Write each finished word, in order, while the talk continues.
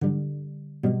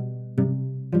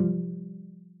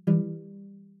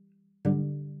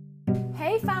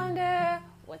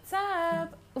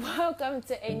welcome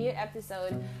to a new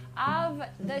episode of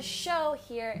the show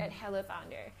here at Hello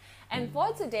Founder. And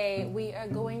for today, we are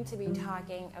going to be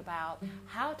talking about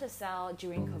how to sell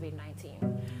during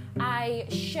COVID-19. I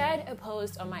shared a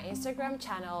post on my Instagram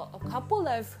channel a couple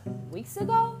of weeks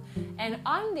ago, and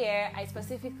on there, I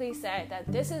specifically said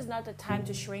that this is not the time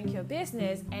to shrink your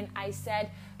business, and I said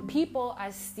people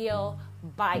are still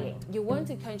buying. You want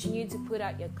to continue to put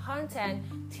out your content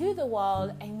to the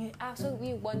world, and you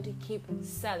absolutely want to keep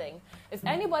selling. If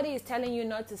anybody is telling you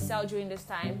not to sell during this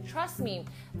time, trust me,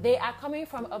 they are coming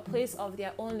from a place of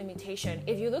their own limitation.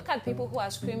 If you look at people who are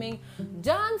screaming,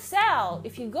 don't sell,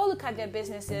 if you go look at their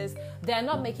businesses, they're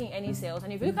not making any sales.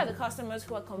 And if you look at the customers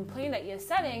who are complaining that you're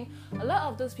selling, a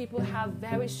lot of those people have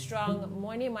very strong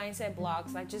money mindset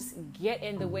blocks that just get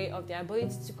in the way of their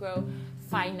ability to grow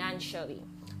financially.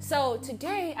 So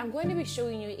today, I'm going to be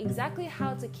showing you exactly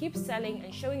how to keep selling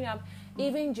and showing up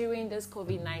even during this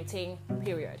COVID-19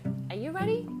 period. Are you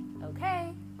ready?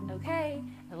 Okay,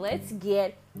 let's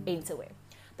get into it.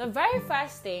 The very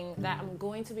first thing that I'm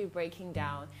going to be breaking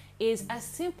down is a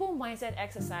simple mindset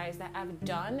exercise that I've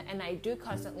done and I do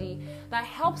constantly that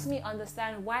helps me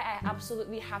understand why I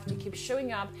absolutely have to keep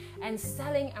showing up and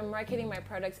selling and marketing my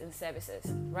products and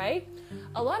services, right?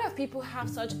 A lot of people have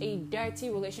such a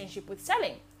dirty relationship with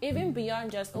selling, even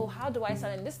beyond just, how do I sell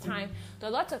in this time? There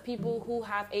are lots of people who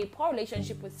have a poor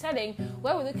relationship with selling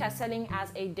where we look at selling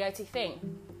as a dirty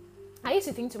thing. I used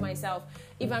to think to myself,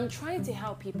 if I'm trying to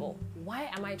help people, why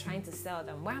am I trying to sell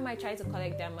them? Why am I trying to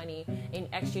collect their money in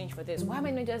exchange for this? Why am I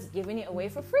not just giving it away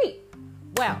for free?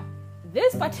 Well,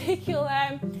 this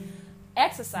particular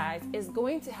exercise is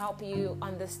going to help you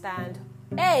understand,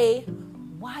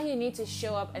 why you need to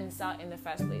show up and sell in the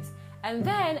first place. And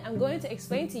then I'm going to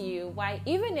explain to you why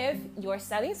even if you're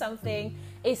selling something,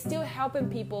 it's still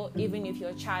helping people even if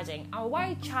you're charging, and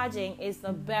why charging is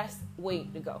the best way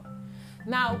to go.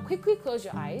 Now, quickly close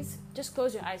your eyes. Just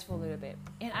close your eyes for a little bit.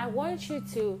 And I want you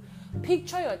to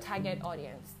picture your target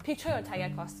audience. Picture your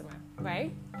target customer,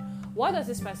 right? What does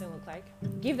this person look like?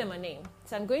 Give them a name.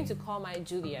 So I'm going to call my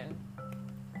Julian.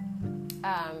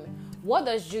 What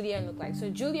does Julian look like? So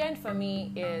Julian for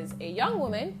me is a young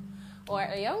woman or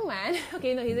a young man.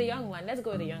 Okay, no, he's a young man. Let's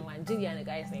go with a young man. Julian, the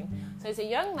guy's name. So it's a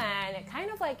young man, kind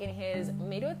of like in his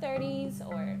middle 30s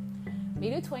or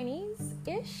middle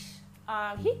 20s-ish.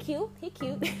 He cute.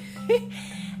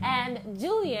 And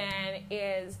Julian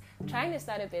is trying to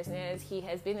start a business. He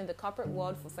has been in the corporate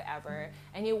world for forever,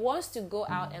 and he wants to go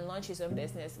out and launch his own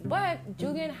business. But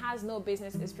Julian has no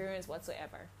business experience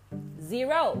whatsoever.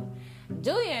 Zero.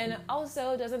 Julian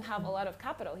also doesn't have a lot of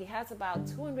capital. He has about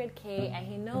 200K, and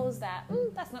he knows that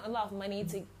that's not a lot of money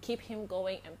to keep him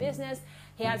going in business.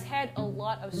 He has heard a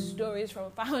lot of stories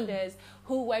from founders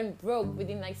who went broke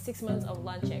within 6 months of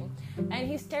launching, and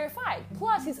he's terrified.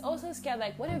 Plus, he's also scared,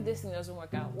 what if this thing doesn't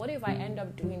work out? What if I end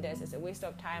up doing this? It's a waste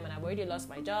of time, and I've already lost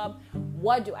my job.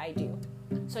 What do I do?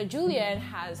 So Julian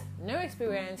has no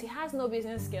experience. He has no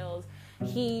business skills.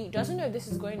 He doesn't know if this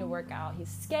is going to work out. He's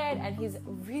scared and he's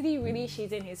really, really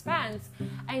shitting his pants.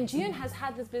 And Julian has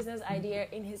had this business idea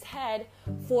in his head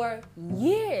for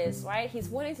years, right? He's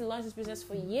wanting to launch this business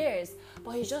for years,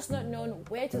 but he's just not known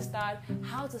where to start,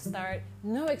 how to start,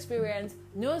 no experience,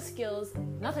 no skills,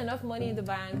 not enough money in the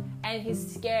bank, and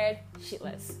he's scared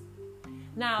shitless.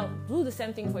 Now, do the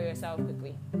same thing for yourself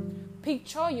quickly.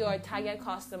 Picture your target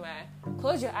customer.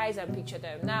 Close your eyes and picture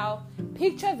them. Now,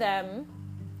 picture them.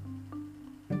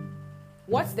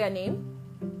 What's their name?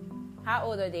 How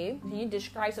old are they? Can you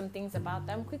describe some things about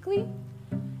them quickly?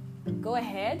 Go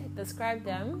ahead, describe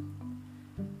them.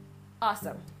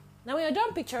 Awesome. Now when you're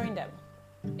done picturing them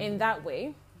in that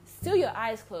way, still your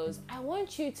eyes closed, I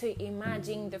want you to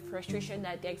imagine the frustration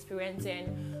that they're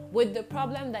experiencing with the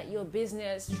problem that your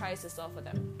business tries to solve for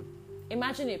them.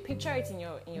 Imagine it, picture it in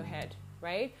your head,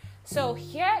 right? So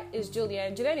here is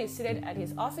Julian. Julian is seated at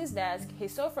his office desk.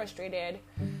 He's so frustrated.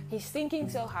 He's thinking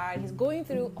so hard. He's going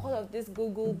through all of this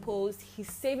Google posts.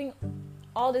 He's saving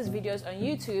all these videos on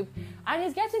YouTube. And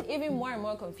he's getting even more and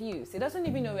more confused. He doesn't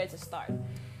even know where to start.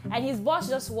 And his boss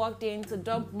just walked in to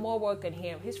dump more work on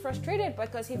him. He's frustrated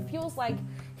because he feels like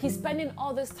he's spending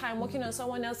all this time working on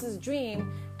someone else's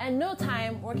dream and no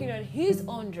time working on his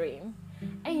own dream.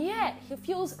 And yet he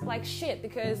feels like shit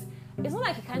because it's not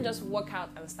like he can just work out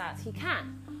and start. He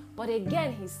can. But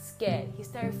again, he's scared. He's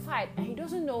terrified. And he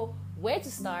doesn't know where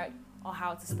to start or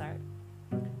how to start.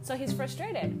 So he's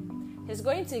frustrated. He's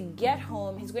going to get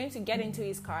home. He's going to get into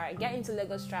his car, get into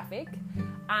Lagos traffic,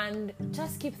 and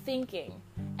just keep thinking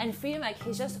and feeling like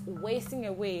he's just wasting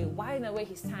away, whiling away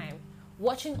his time,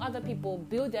 watching other people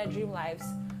build their dream lives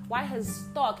while he's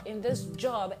stuck in this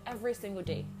job every single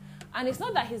day. And it's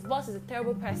not that his boss is a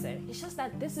terrible person. It's just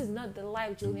that this is not the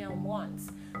life Julian wants.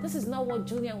 This is not what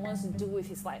Julian wants to do with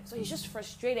his life. So he's just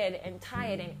frustrated and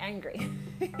tired and angry.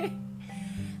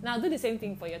 Now do the same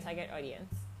thing for your target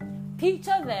audience.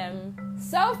 Picture them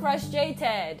so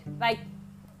frustrated, like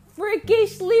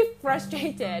freakishly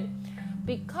frustrated,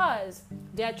 because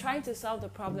they are trying to solve the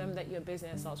problem that your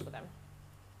business solves for them.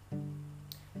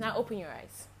 Now open your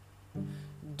eyes.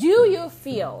 Do you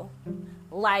feel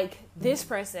like this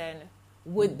person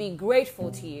would be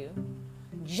grateful to you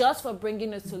just for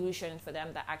bringing a solution for them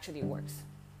that actually works?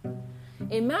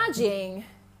 Imagine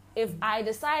if I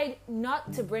decide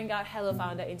not to bring out Hello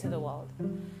Founder into the world,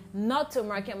 not to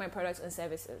market my products and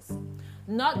services,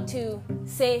 not to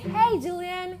say, hey,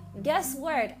 Julian, guess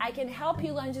what? I can help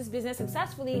you launch this business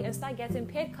successfully and start getting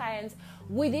paid clients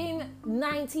within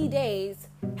 90 days.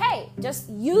 Hey, just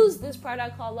use this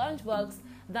product called Lunchbox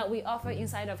that we offer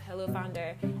inside of Hello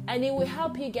Founder, and it will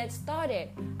help you get started.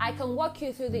 I can walk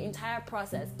you through the entire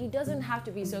process. It doesn't have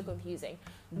to be so confusing.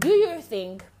 Do you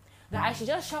think that I should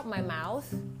just shut my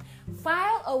mouth,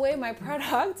 file away my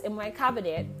product in my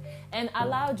cabinet, and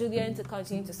allow Julian to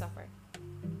continue to suffer?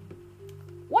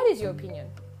 What is your opinion?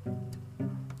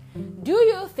 Do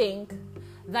you think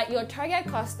that your target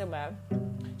customer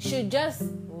should just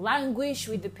languish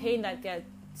with the pain that they're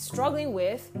struggling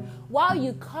with while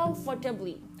you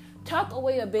comfortably tuck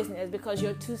away your business because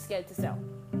you're too scared to sell?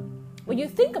 When you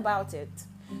think about it,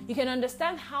 you can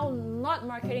understand how not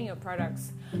marketing your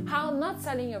products, how not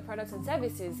selling your products and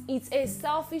services, it's a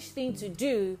selfish thing to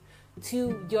do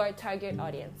to your target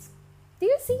audience. Do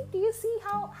you see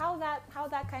how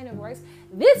that kind of works?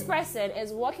 This person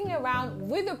is walking around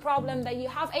with a problem that you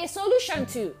have a solution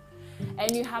to, and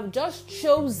you have just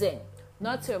chosen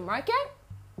not to market,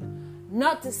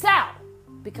 not to sell,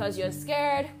 because you're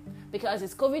scared, because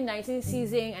it's COVID-19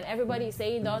 season and everybody is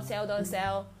saying don't sell, don't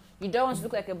sell. You don't want to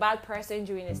look like a bad person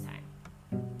during this time.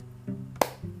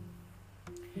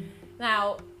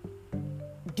 Now,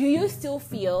 do you still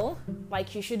feel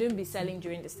like you shouldn't be selling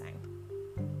during this time?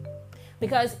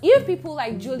 Because if people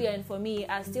like Julian, for me,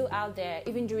 are still out there,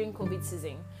 even during COVID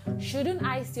season, shouldn't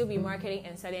I still be marketing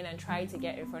and selling and trying to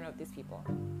get in front of these people?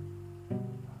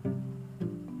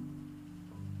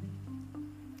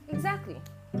 Exactly.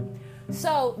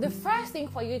 So the first thing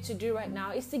for you to do right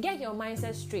now is to get your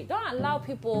mindset straight. Don't allow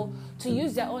people to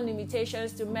use their own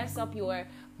limitations to mess up your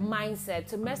mindset,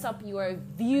 to mess up your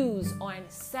views on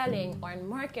selling or on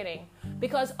marketing,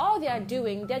 because all they are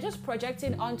doing, they're just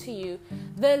projecting onto you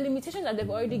the limitations that they've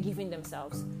already given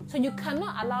themselves. So you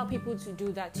cannot allow people to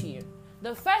do that to you.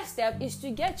 The first step is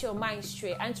to get your mind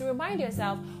straight and to remind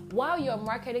yourself, while you're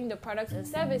marketing the products and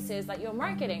services that you're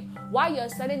marketing, why you're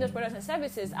selling those products and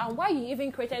services, and why you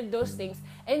even created those things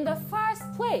in the first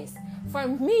place. For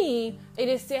me, it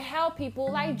is to help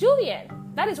people like Julian.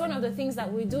 That is one of the things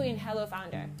that we do in Hello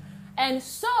Founder. And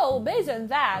so, based on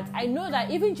that, I know that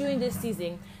even during this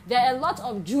season, there are a lot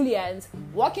of Julians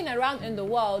walking around in the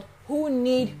world who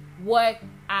need what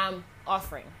I'm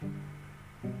offering.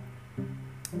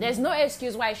 There's no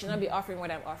excuse why I should not be offering what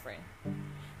I'm offering.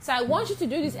 So I want you to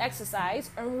do this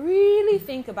exercise and really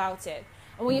think about it.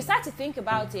 And when you start to think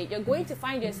about it, you're going to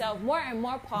find yourself more and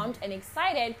more pumped and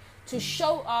excited to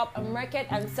show up and market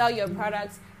and sell your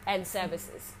products and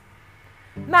services.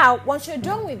 Now, once you're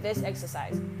done with this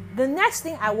exercise, the next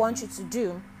thing I want you to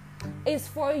do is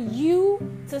for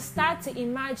you to start to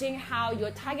imagine how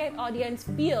your target audience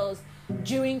feels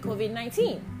during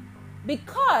COVID-19.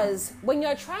 Because when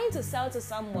you're trying to sell to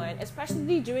someone,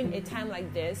 especially during a time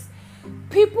like this,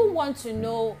 people want to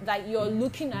know that you're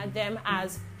looking at them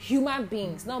as human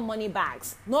beings, not money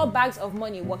bags, not bags of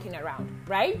money walking around,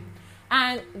 right?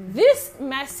 And this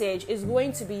message is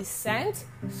going to be sent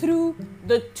through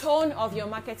the tone of your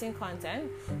marketing content,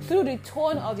 through the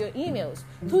tone of your emails,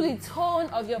 through the tone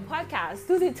of your podcast,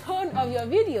 through the tone of your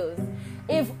videos.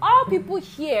 If all people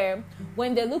hear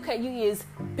when they look at you is,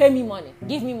 pay me money,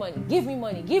 give me money, give me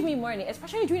money, give me money,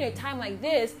 especially during a time like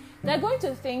this, they're going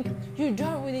to think you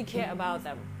don't really care about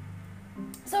them.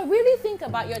 So really think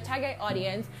about your target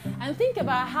audience and think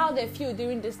about how they feel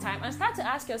during this time, and start to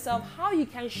ask yourself how you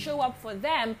can show up for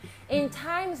them in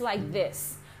times like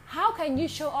this. How can you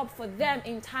show up for them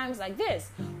in times like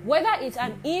this? Whether it's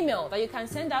an email that you can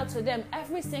send out to them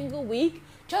every single week,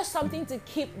 just something to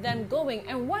keep them going.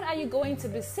 And what are you going to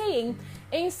be saying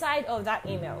inside of that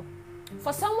email?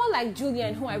 For someone like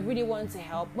Julian, who I really want to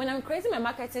help, when I'm creating my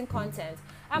marketing content,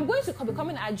 I'm going to be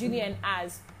coming at Julian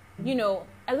as, you know,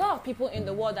 a lot of people in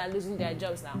the world are losing their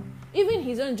jobs now. Even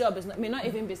his own job may not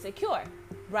even be secure,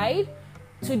 right?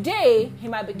 Today, he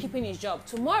might be keeping his job.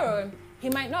 Tomorrow, he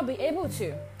might not be able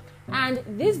to. And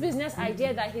this business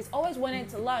idea that he's always wanted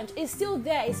to launch is still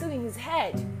there, it's still in his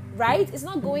head, right? It's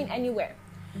not going anywhere.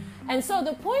 And so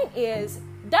the point is,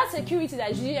 that security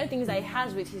that Julian thinks that he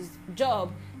has with his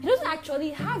job, he doesn't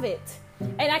actually have it.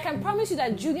 And I can promise you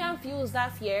that Julian feels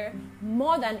that fear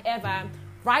more than ever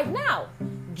right now.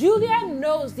 Julian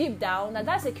knows deep down that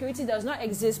that security does not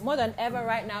exist more than ever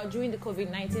right now during the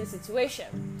COVID-19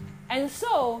 situation. And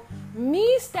so,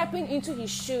 me stepping into his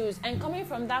shoes and coming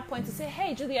from that point to say,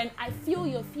 hey, Julian, I feel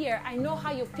your fear. I know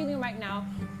how you're feeling right now.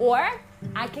 Or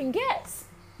I can guess.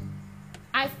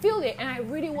 I feel it and I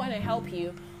really want to help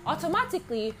you.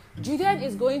 Automatically, Julian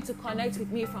is going to connect with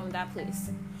me from that place.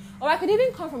 Or I could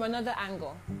even come from another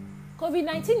angle.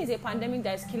 COVID-19 is a pandemic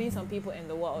that is killing some people in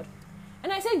the world.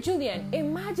 And I said, Julian,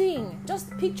 imagine,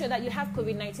 just picture that you have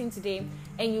COVID-19 today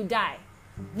and you die.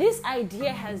 This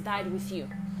idea has died with you.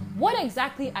 What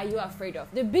exactly are you afraid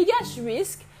of? The biggest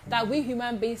risk that we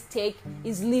human beings take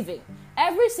is living.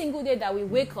 Every single day that we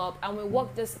wake up and we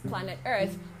walk this planet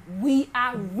Earth, we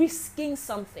are risking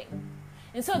something.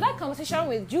 And so that conversation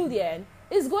with Julian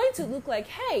is going to look like,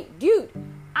 hey, dude,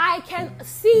 I can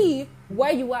see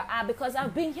where you are at because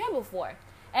I've been here before.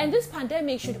 And this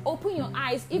pandemic should open your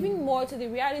eyes even more to the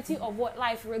reality of what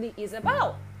life really is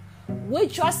about.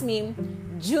 Which, trust me,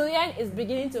 Julian is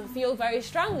beginning to feel very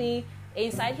strongly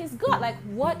inside his gut. Like,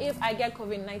 what if I get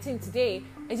COVID-19 today?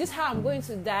 Is this how I'm going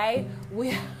to die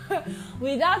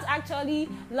without actually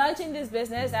launching this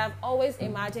business that I've always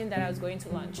imagined that I was going to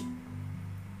launch?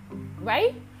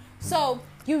 Right? So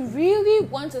you really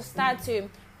want to start to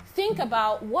think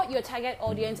about what your target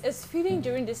audience is feeling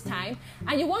during this time,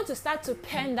 and you want to start to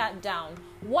pen that down.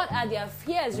 What are their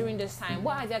fears during this time?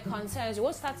 What are their concerns? You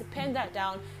want to start to pen that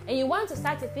down, and you want to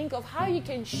start to think of how you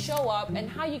can show up and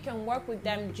how you can work with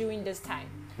them during this time.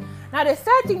 Now, the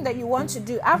third thing that you want to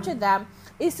do after that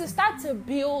is to start to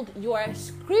build your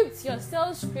scripts, your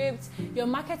sales scripts, your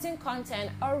marketing content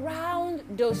around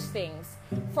those things.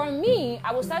 For me,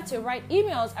 I will start to write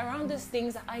emails around these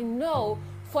things that I know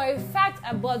for a fact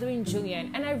are bothering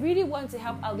Julian, and I really want to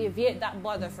help alleviate that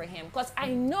bother for him because I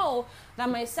know that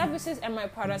my services and my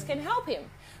products can help him.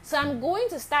 So I'm going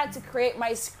to start to create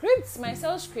my scripts, my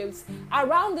sales scripts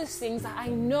around these things that I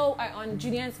know are on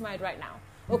Julian's mind right now.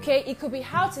 Okay, it could be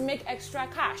how to make extra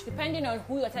cash depending on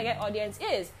who your target audience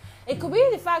is. It could be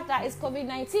the fact that it's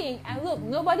COVID-19, and look,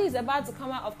 nobody is about to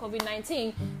come out of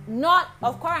COVID-19, not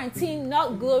of quarantine,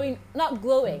 not glowing,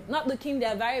 not looking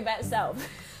their very best self.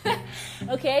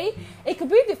 Okay, it could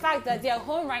be the fact that they're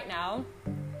home right now.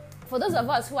 For those of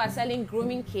us who are selling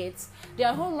grooming kits,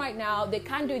 they're home right now, they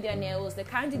can't do their nails, they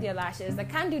can't do their lashes, they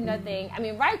can't do nothing. I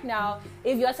mean, right now,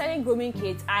 if you're selling grooming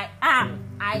kits, I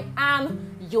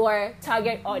am your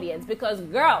target audience because,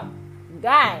 girl,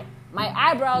 guy, my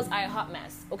eyebrows are a hot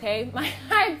mess, okay? My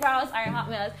eyebrows are a hot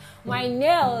mess. My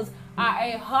nails are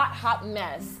a hot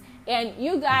mess. And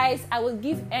you guys, I would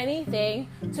give anything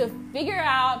to figure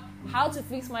out how to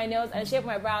fix my nails and shape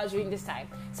my brows during this time.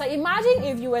 So imagine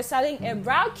if you were selling a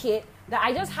brow kit that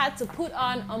I just had to put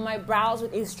on my brows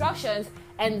with instructions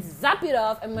and zap it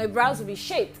off and my brows will be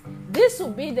shaped. This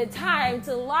would be the time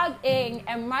to log in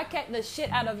and market the shit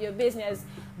out of your business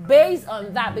based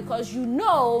on that, because you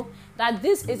know that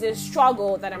this is a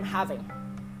struggle that I'm having,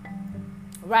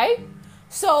 right?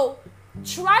 So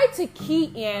try to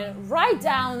key in, write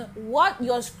down what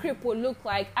your script will look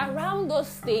like around those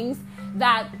things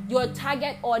that your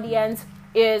target audience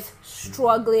is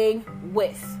struggling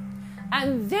with.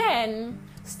 And then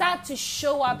start to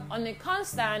show up on a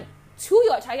constant to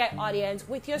your target audience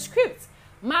with your scripts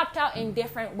mapped out in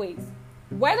different ways.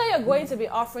 Whether you're going to be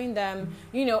offering them,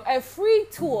 a free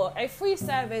tool, a free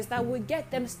service that will get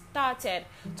them started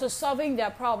to solving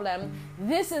their problem,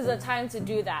 this is the time to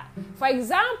do that. For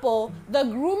example, the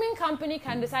grooming company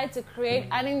can decide to create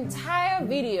an entire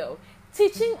video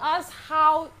teaching us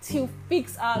how to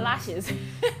fix our lashes.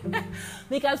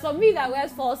 Because for me that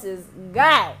wears falsies,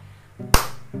 guy,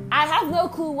 I have no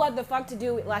clue what the fuck to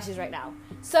do with lashes right now.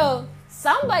 So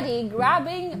somebody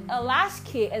grabbing a lash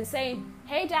kit and saying,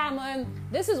 hey Diamond,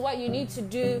 this is what you need to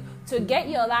do to get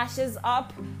your lashes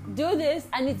up, do this,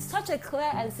 and it's such a clear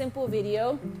and simple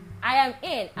video, I am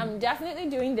in. I'm definitely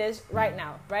doing this right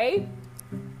now, right?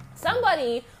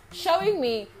 Somebody showing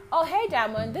me, oh hey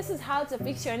Diamond, this is how to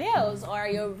fix your nails or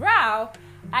your brow,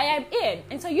 I am in.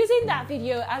 And so using that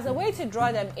video as a way to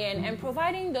draw them in and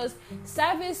providing those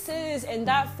services in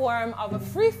that form of a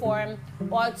free form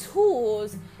or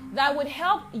tools that would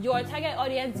help your target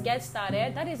audience get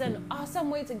started. That is an awesome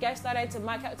way to get started, to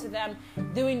market to them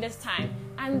during this time.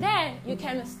 And then you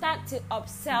can start to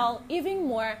upsell even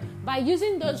more by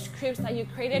using those scripts that you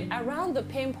created around the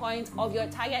pain points of your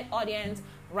target audience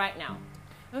right now.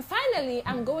 And finally,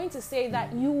 I'm going to say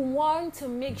that you want to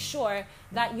make sure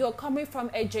that you're coming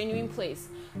from a genuine place.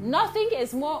 Nothing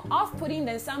is more off-putting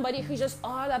than somebody who's just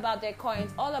all about their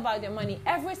coins, all about their money.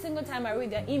 Every single time I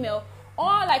read their email,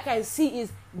 all I can see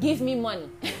is give me money.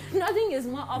 Nothing is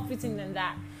more off-putting than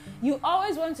that. You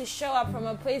always want to show up from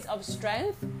a place of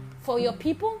strength for your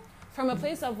people, from a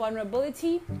place of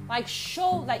vulnerability, like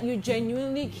show that you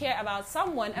genuinely care about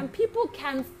someone, and people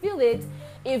can feel it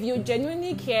if you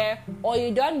genuinely care or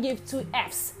you don't give two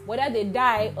Fs, whether they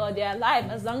die or they're alive,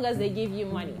 as long as they give you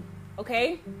money,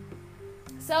 okay?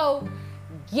 So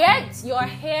get your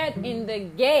head in the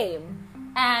game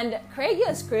and create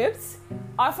your scripts,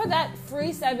 offer that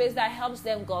free service that helps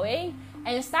them going,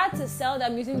 and start to sell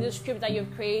them using the script that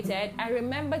you've created. And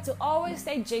remember to always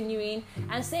stay genuine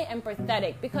and stay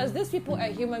empathetic, because these people are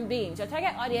human beings. Your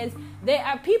target audience, they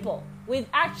are people with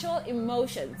actual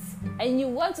emotions, and you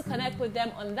want to connect with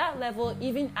them on that level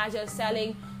even as you're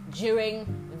selling during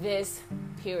this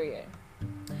period.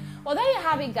 Well, there you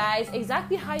have it, guys.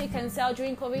 Exactly how you can sell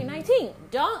during COVID-19.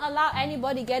 Don't allow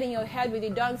anybody get in your head with the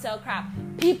don't sell crap.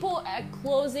 People are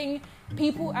closing.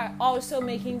 People are also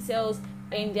making sales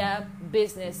in their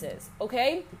businesses,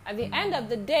 okay? At the end of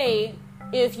the day,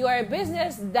 if you are a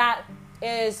business that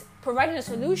is providing a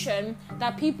solution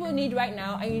that people need right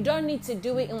now, and you don't need to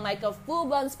do it in like a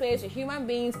full-blown space with human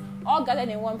beings all gathered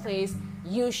in one place,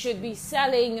 you should be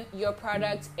selling your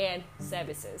products and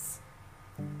services.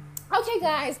 Okay,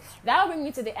 guys, that will bring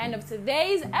me to the end of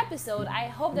today's episode. I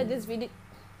hope that this video,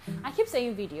 I keep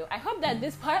saying video, I hope that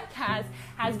this podcast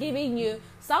has given you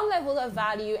some level of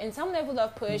value and some level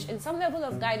of push and some level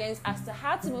of guidance as to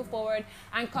how to move forward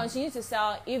and continue to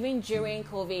sell even during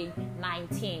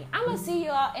COVID-19. I'm going to see you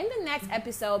all in the next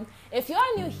episode. If you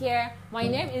are new here, my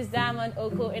name is Diamond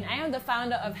Oko, and I am the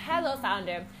founder of Hello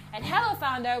Founder. At Hello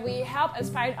Founder, we help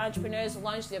aspiring entrepreneurs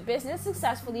launch their business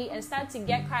successfully and start to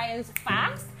get clients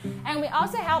fast. And we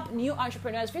also help new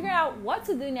entrepreneurs figure out what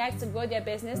to do next to grow their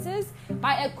businesses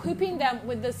by equipping them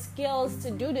with the skills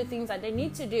to do the things that they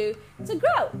need to do to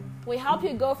grow. We help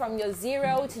you go from your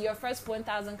 0 to your first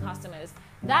 1,000 customers.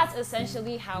 That's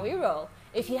essentially how we roll.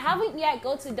 If you haven't yet,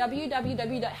 go to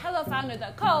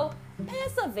www.hellofounder.co, pay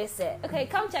us a visit. Okay,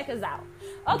 come check us out.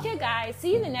 Okay, guys,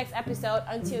 see you in the next episode.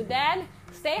 Until then,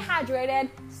 stay hydrated,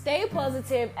 stay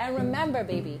positive, and remember,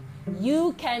 baby,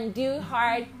 you can do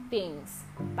hard things.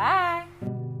 Bye.